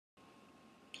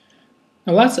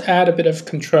Now let's add a bit of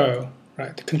control.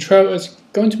 Right, the control is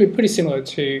going to be pretty similar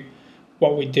to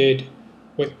what we did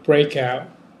with breakout.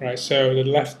 Right, so the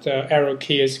left arrow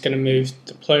key is going to move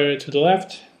the player to the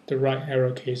left. The right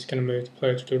arrow key is going to move the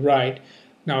player to the right.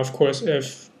 Now, of course,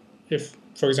 if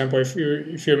for example, if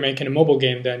you're making a mobile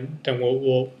game, then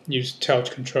we'll use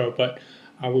tilt control, but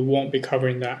we won't be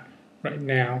covering that right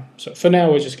now. So for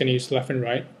now, we're just going to use left and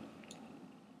right.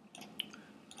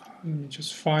 Let me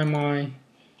just find my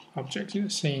object in the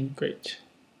scene. Great.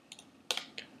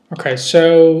 Okay,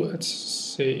 so let's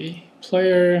see.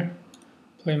 Player,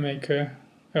 playmaker.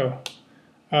 Oh,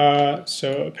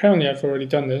 so apparently I've already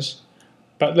done this,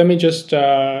 but let me just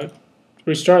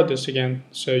restart this again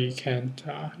so you can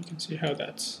see how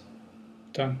that's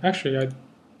done. Actually, I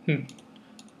think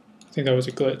that was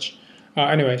a glitch.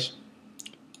 Anyways,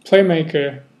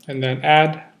 playmaker, and then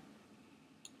add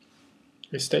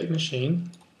a state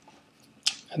machine,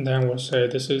 and then we'll say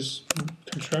this is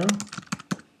control,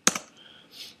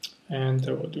 and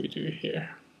what do we do here?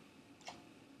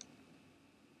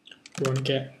 We want to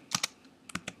get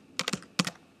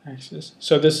axis.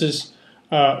 So this is,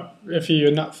 if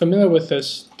you're not familiar with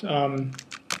this,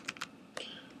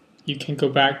 you can go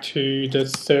back to the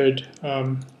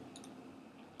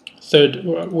third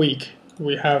week.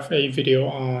 We have a video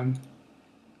on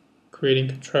creating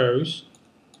controls.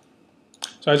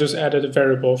 So I just added a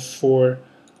variable for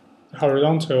the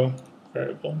horizontal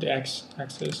variable, the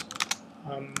x-axis. I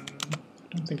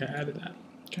don't think I added that.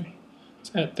 Okay,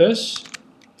 let's add this.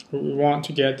 We want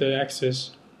to get the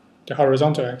axis, the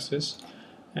horizontal axis,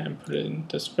 and put it in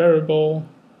this variable.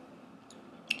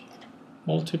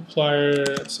 Multiplier,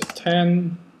 let's say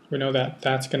 10. We know that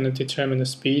that's going to determine the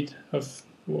speed of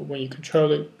when you control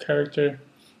the character,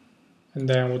 and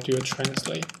then we'll do a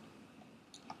translate.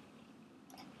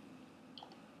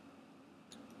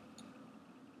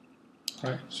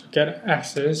 Right, so get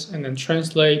axis and then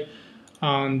translate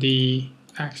on the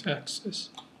x-axis.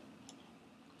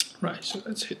 Right, so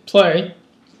let's hit play.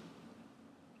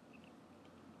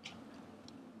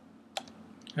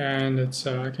 And it's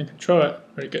I can control it.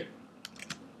 Very good.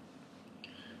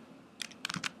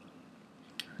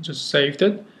 I just saved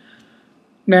it.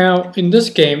 Now, in this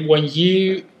game, when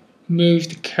you move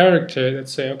the character,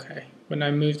 let's say, okay, when I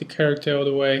move the character all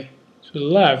the way to the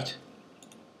left,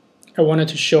 I want it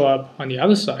to show up on the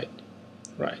other side,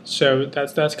 right? So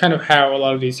that's kind of how a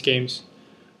lot of these games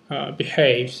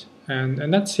behaves, and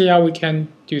let's see how we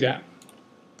can do that.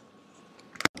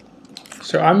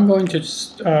 So I'm going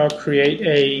to create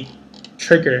a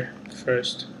trigger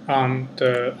first on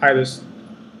the either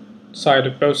side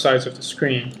of both sides of the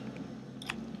screen.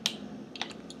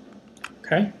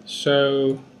 Okay,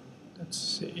 so let's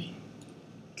see,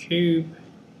 cube,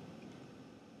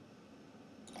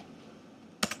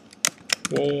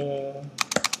 wall,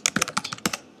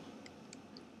 left.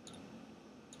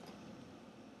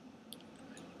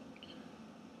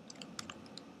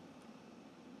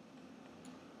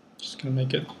 Just gonna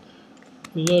make it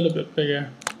a little bit bigger.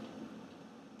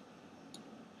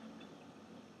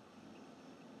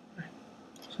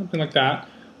 Something like that.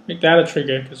 Make that a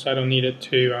trigger because I don't need it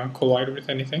to collide with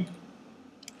anything.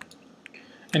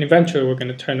 And eventually we're going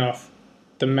to turn off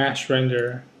the mesh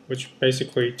renderer, which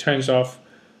basically turns off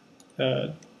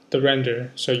the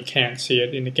render so you can't see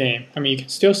it in the game. I mean, you can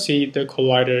still see the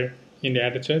collider in the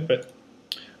editor, but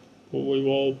we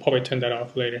will probably turn that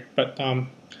off later. But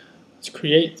let's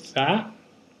create that,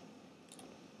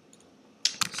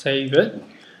 save it,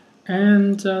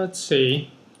 and let's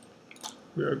see,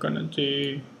 we're going to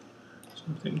do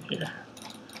something here.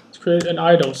 Let's create an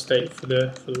idle state for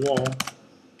the wall.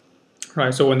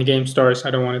 Right, so when the game starts,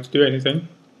 I don't want it to do anything.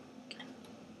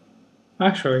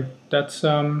 Actually, let's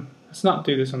not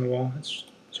do this on the wall.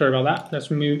 Sorry about that. Let's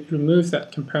remove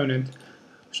that component.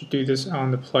 I should do this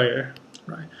on the player.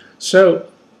 Right.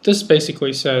 So this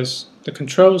basically says, the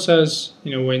control says,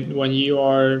 you know, when you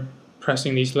are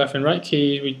pressing these left and right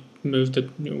keys, we move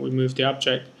the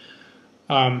object.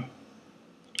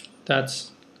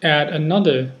 Let's add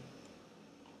another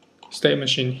state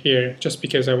machine here, just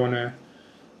because I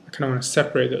kind of want to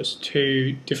separate those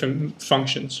two different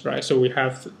functions, right? So we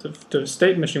have the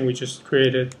state machine we just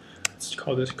created. Let's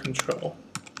call this control,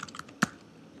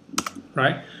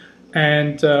 right?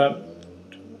 And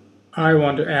I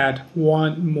want to add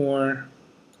one more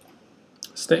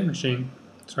state machine,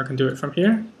 so I can do it from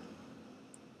here,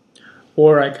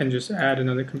 or I can just add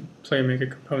another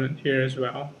playmaker component here as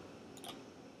well.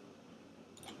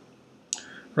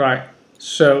 Right.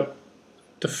 So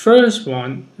the first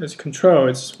one is control,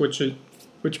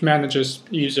 which manages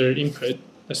user input.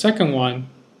 The second one,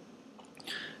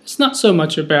 it's not so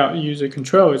much about user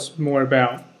control, it's more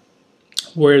about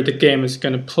where the game is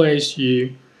going to place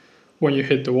you when you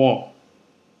hit the wall.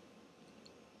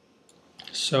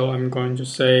 So I'm going to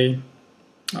say,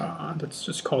 let's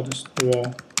just call this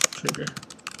wall trigger.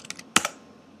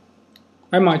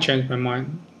 I might change my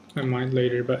mind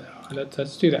later, but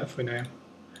let's do that for now.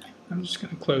 I'm just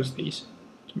going to close these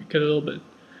to make it a little bit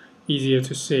easier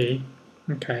to see.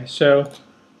 Okay, so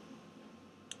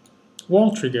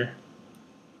wall trigger.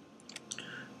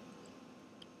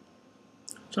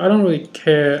 So I don't really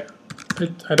care.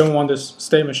 I don't want this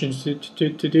state machine to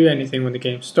do anything when the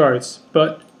game starts,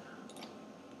 but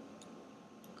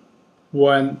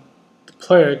when the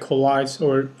player collides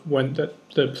or when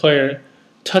the player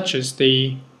touches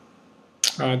the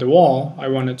wall, I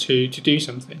want it to do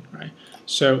something, right?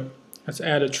 So let's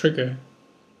add a trigger,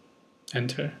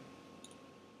 enter.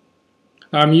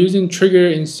 Now I'm using trigger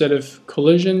instead of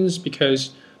collisions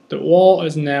because the wall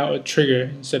is now a trigger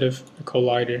instead of a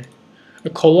collider. A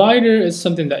collider is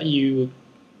something that you,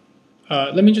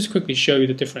 let me just quickly show you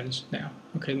the difference now.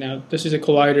 Okay, now this is a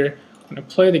collider. When I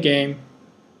play the game,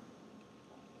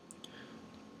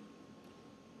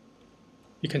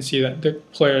 you can see that the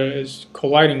player is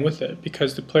colliding with it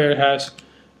because the player has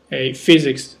a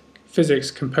physics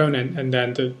component, and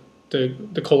then the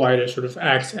collider sort of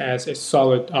acts as a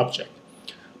solid object.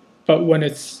 But when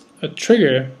it's a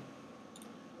trigger,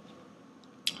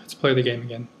 let's play the game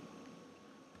again.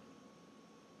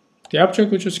 The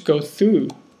object will just go through.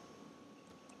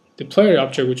 The player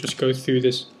object will just go through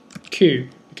this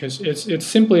cube because it's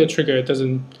simply a trigger. It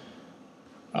doesn't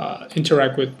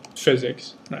interact with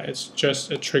physics, right? It's just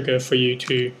a trigger for you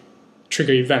to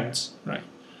trigger events, right?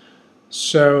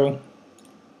 So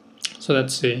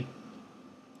let's see.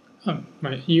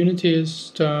 My Unity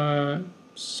is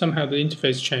somehow the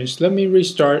interface changed. Let me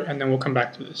restart and then we'll come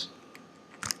back to this.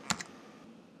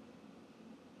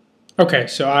 Okay,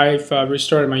 so I've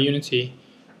restarted my Unity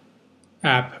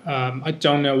app. I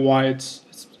don't know why it's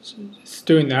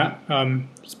doing that.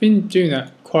 It's been doing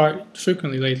that quite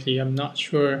frequently lately. I'm not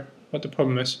sure what the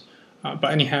problem is,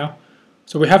 but anyhow,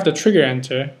 so we have the trigger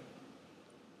enter,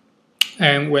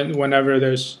 and whenever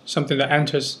there's something that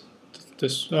enters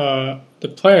this the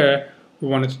player, we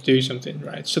want it to do something,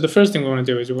 right? So the first thing we want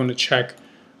to do is we want to check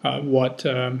what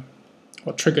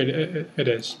trigger it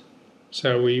is.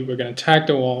 So we're going to tag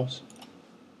the walls.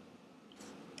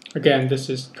 Again, this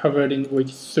is covered in week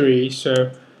 3,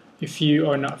 so if you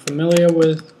are not familiar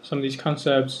with some of these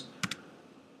concepts,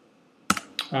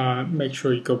 make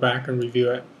sure you go back and review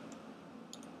it.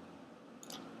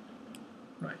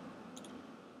 Right.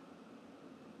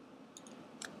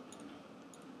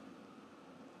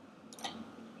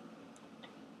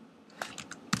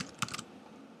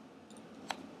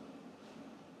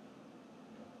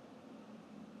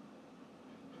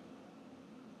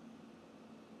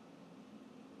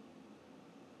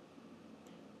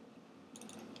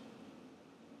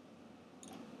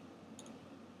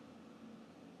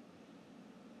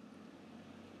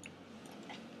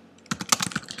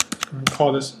 I'm going to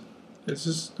call this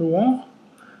is the wall.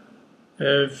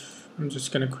 If I'm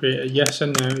just going to create a yes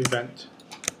and no event,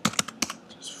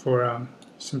 just for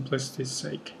simplicity's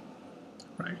sake,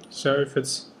 right? So if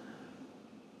it's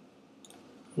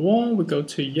a wall, we go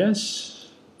to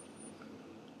yes.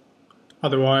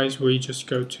 Otherwise, we just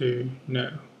go to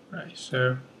no, right?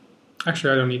 So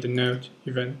actually, I don't need the no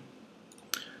event.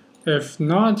 If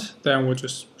not, then we'll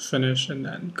just finish and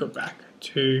then go back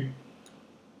to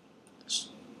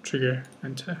trigger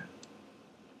enter.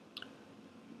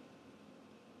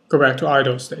 Go back to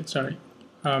idle state, sorry.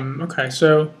 Okay,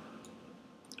 so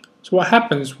what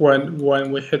happens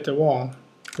when we hit the wall?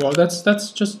 Well,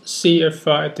 let's just see if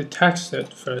it detects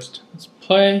it first. Let's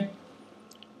play.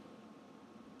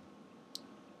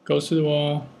 Goes to the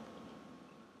wall.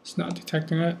 It's not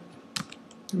detecting it.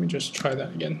 Let me just try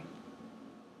that again.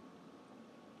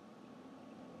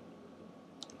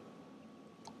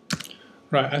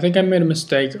 Right, I think I made a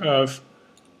mistake of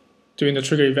doing the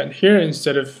trigger event here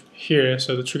instead of here.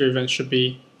 So the trigger event should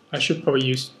be, I should probably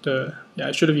use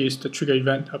I should have used the trigger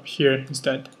event up here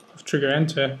instead of trigger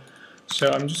enter. So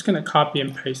I'm just going to copy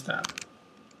and paste that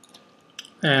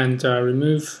and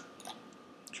remove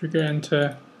trigger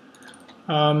enter.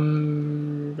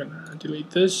 I'm going to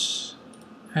delete this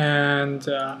and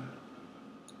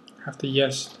have the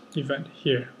yes event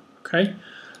here. Okay.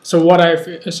 So what I've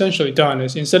essentially done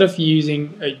is instead of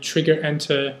using a trigger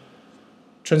enter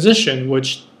transition,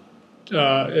 which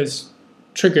is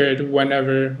triggered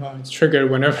whenever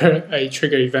a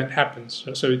trigger event happens,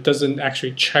 so it doesn't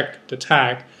actually check the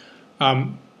tag,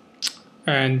 and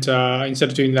instead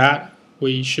of doing that,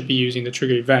 we should be using the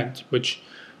trigger event, which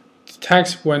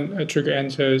detects when a trigger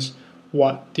enters,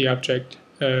 what the object,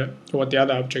 what the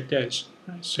other object is.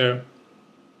 Right? So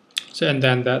and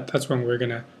then that's when we're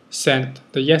gonna send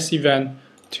the yes event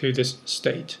to this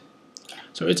state.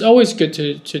 So it's always good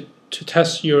to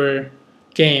test your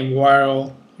game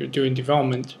while you're doing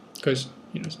development, because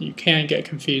you can get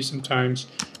confused sometimes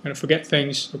and forget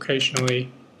things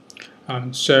occasionally.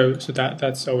 So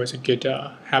that's always a good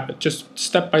habit. Just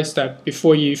step by step,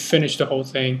 before you finish the whole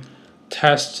thing,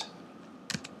 test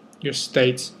your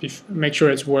states, make sure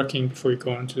it's working before you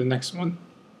go on to the next one.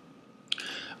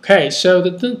 Okay, so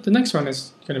the next one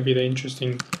is going to be the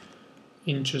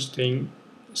interesting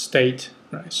state,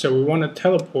 right? So we want to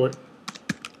teleport.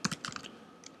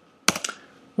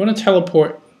 We want to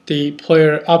teleport the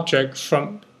player object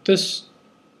from this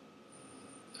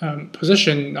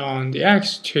position on the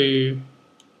X to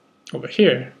over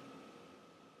here.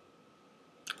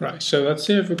 Right, so let's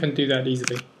see if we can do that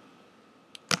easily.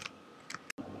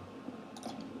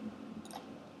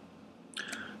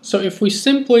 So if we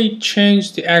simply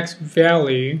change the X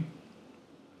value,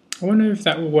 I wonder if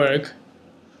that will work.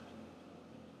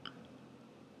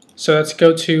 So let's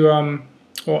go to,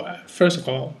 well, first of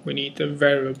all, we need the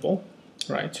variable,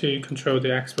 right, to control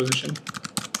the X position.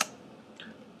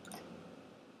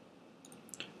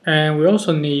 And we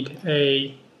also need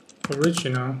a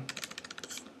original,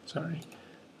 sorry,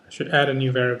 I should add a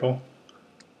new variable,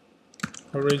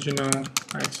 original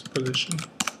X position.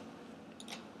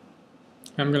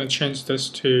 I'm going to change this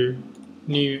to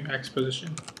new X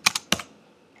position.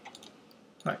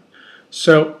 Right.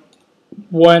 So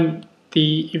when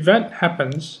the event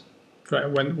happens, right,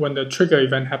 when the trigger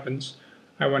event happens,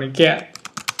 I want to get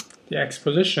the X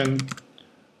position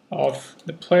of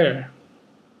the player.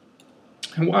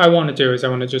 And what I want to do is I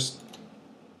want to just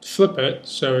flip it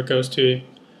so it goes to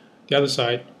the other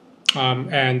side,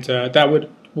 and that would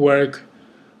work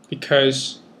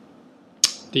because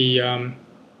the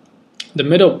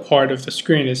middle part of the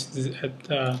screen is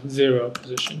at 0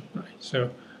 position, right?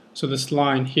 So this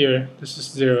line here, this is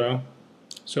 0.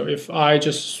 So if I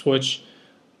just switch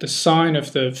the sign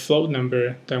of the float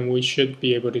number, then we should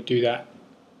be able to do that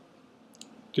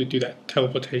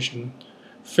teleportation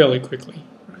fairly quickly.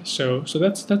 Right? So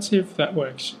let's see if that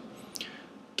works.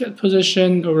 Get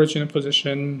position, original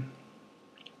position,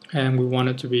 and we want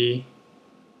it to be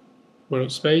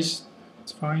world space.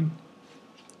 It's fine.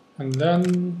 And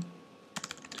then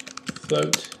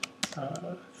float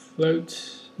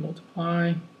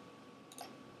multiply.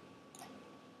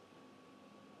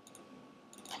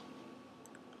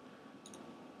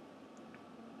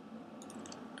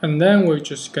 And then we're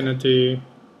just gonna do,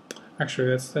 actually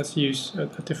let's use a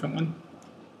different one.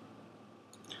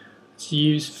 Let's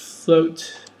use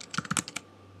float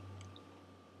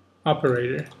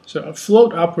operator. So a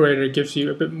float operator gives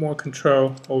you a bit more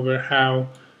control over how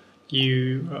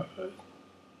you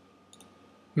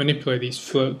manipulate these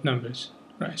float numbers,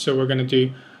 right? So we're gonna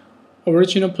do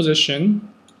original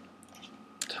position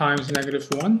times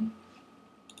 -1,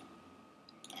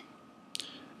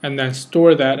 and then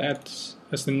store that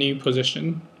as the new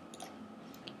position.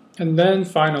 And then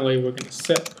finally we're going to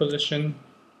set position,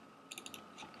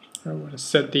 or we're going to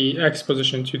set the X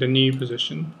position to the new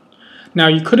position. Now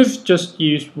you could have just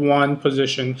used one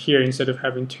position here instead of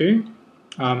having two,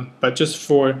 but just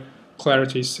for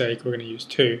clarity's sake we're going to use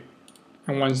 2.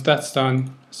 And once that's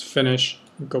done, let's finish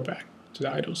and go back to the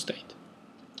idle state.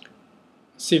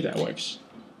 Let's see if that works.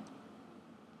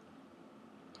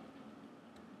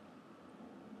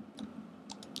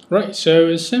 Right, so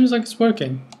it seems like it's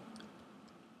working.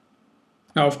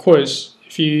 Now, of course,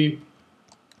 if you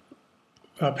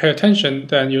pay attention,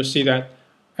 then you'll see that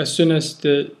as soon as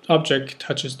the object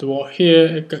touches the wall here,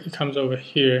 it comes over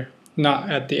here, not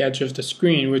at the edge of the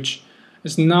screen, which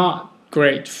is not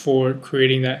great for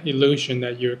creating that illusion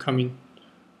that you're coming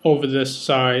over this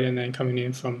side and then coming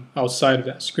in from outside of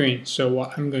that screen. So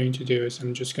what I'm going to do is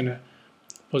I'm just going to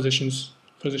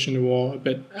position the wall a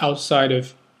bit outside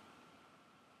of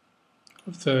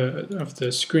the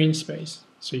screen space,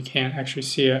 so you can't actually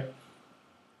see it.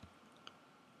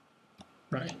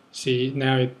 Right. See,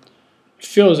 now it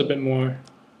feels a bit more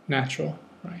natural.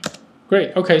 Right.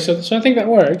 Great. Okay. So I think that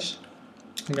works.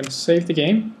 I'm going to save the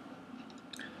game,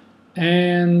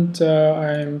 and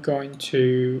I'm going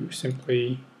to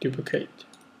simply duplicate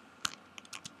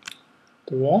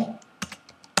the wall.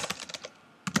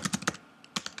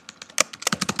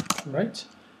 Right.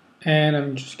 And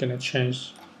I'm just going to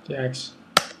change the X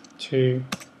to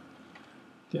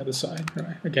the other side.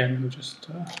 Right. Again, just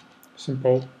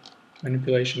simple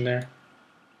manipulation there.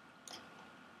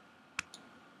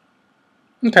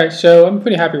 Okay, so I'm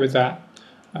pretty happy with that.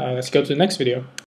 Let's go to the next video.